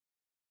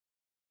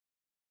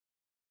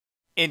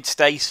In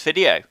today's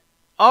video,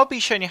 I'll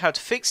be showing you how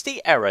to fix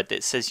the error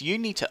that says you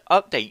need to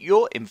update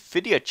your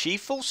NVIDIA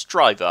GeForce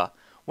driver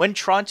when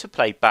trying to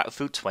play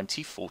Battlefield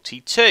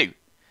 2042.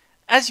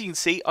 As you can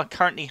see, I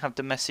currently have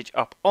the message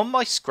up on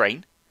my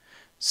screen.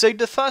 So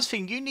the first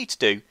thing you need to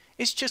do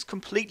is just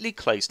completely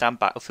close down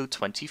Battlefield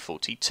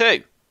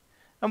 2042.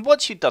 And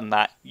once you've done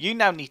that, you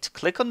now need to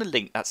click on the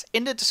link that's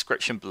in the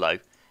description below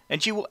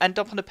and you will end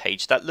up on a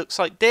page that looks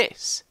like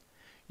this.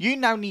 You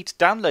now need to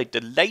download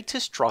the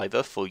latest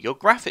driver for your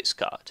graphics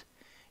card.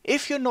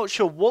 If you're not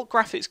sure what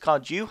graphics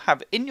card you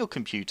have in your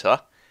computer,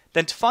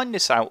 then to find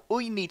this out,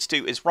 all you need to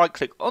do is right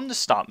click on the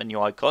start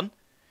menu icon.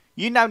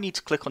 You now need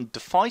to click on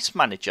Device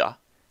Manager,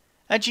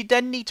 and you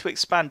then need to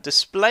expand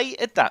Display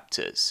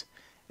Adapters.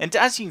 And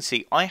as you can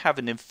see, I have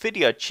an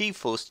NVIDIA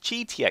GeForce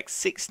GTX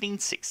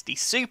 1660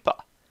 Super.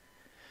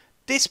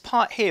 This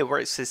part here where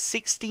it says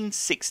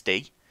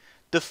 1660,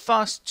 the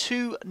first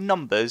two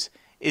numbers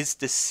is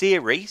the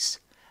series.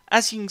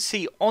 As you can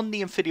see on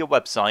the NVIDIA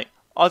website,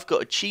 I've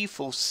got a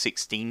GeForce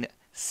 16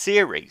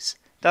 series.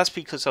 That's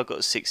because I've got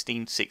a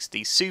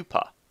 1660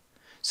 Super.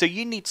 So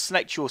you need to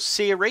select your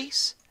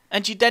series,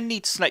 and you then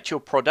need to select your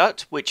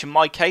product, which in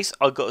my case,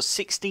 I've got a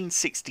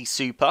 1660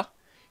 Super.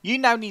 You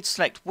now need to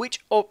select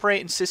which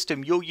operating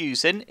system you're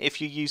using. If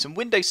you're using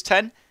Windows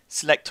 10,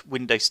 select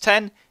Windows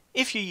 10.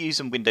 If you're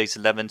using Windows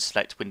 11,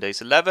 select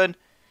Windows 11.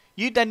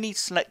 You then need to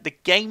select the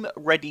Game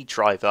Ready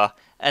driver,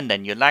 and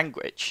then your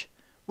language.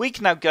 We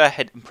can now go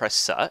ahead and press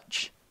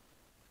search.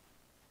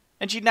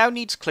 And you now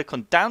need to click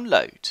on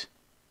download.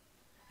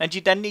 And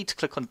you then need to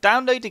click on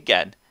download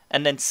again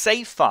and then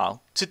save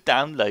file to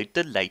download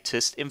the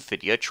latest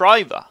NVIDIA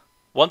driver.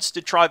 Once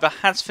the driver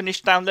has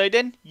finished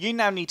downloading, you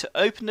now need to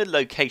open the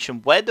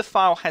location where the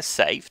file has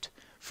saved,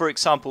 for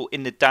example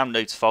in the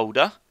downloads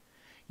folder.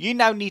 You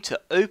now need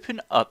to open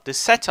up the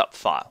setup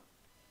file.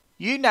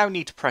 You now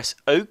need to press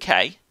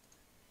OK.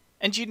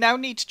 And you now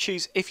need to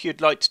choose if you'd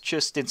like to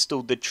just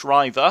install the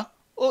driver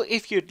or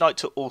if you'd like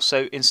to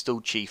also install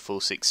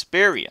GeForce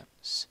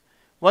Experience.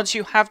 Once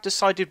you have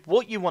decided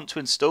what you want to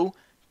install,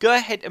 go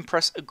ahead and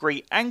press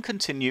agree and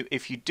continue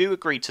if you do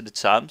agree to the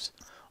terms.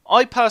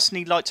 I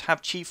personally like to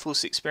have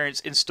GeForce Experience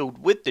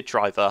installed with the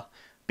driver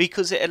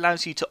because it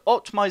allows you to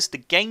optimize the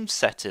game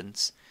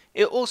settings.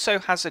 It also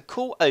has a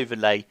cool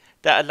overlay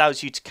that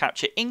allows you to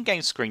capture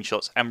in-game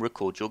screenshots and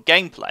record your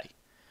gameplay.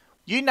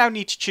 You now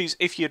need to choose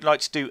if you'd like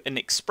to do an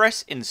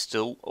express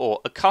install or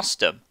a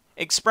custom.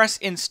 Express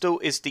install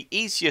is the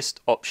easiest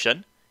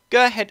option.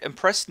 Go ahead and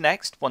press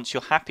next once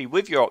you're happy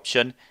with your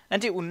option,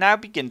 and it will now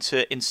begin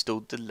to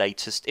install the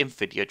latest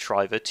NVIDIA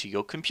driver to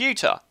your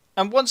computer.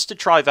 And once the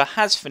driver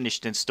has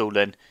finished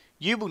installing,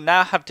 you will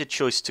now have the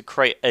choice to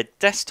create a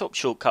desktop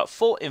shortcut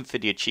for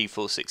NVIDIA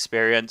GeForce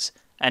Experience,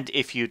 and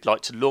if you'd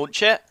like to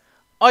launch it,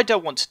 I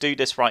don't want to do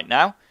this right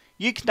now,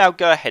 you can now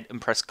go ahead and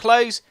press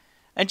close,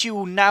 and you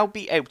will now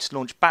be able to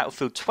launch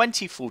Battlefield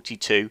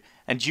 2042,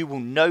 and you will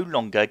no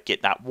longer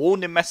get that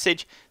warning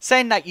message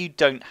saying that you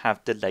don't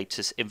have the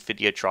latest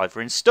NVIDIA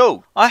driver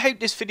installed. I hope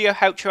this video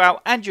helped you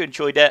out and you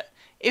enjoyed it.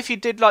 If you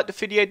did like the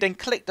video, then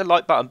click the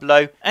like button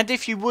below, and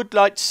if you would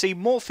like to see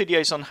more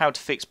videos on how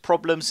to fix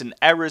problems and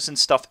errors and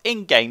stuff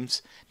in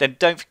games, then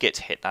don't forget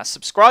to hit that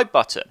subscribe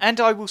button, and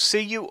I will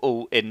see you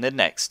all in the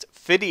next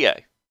video.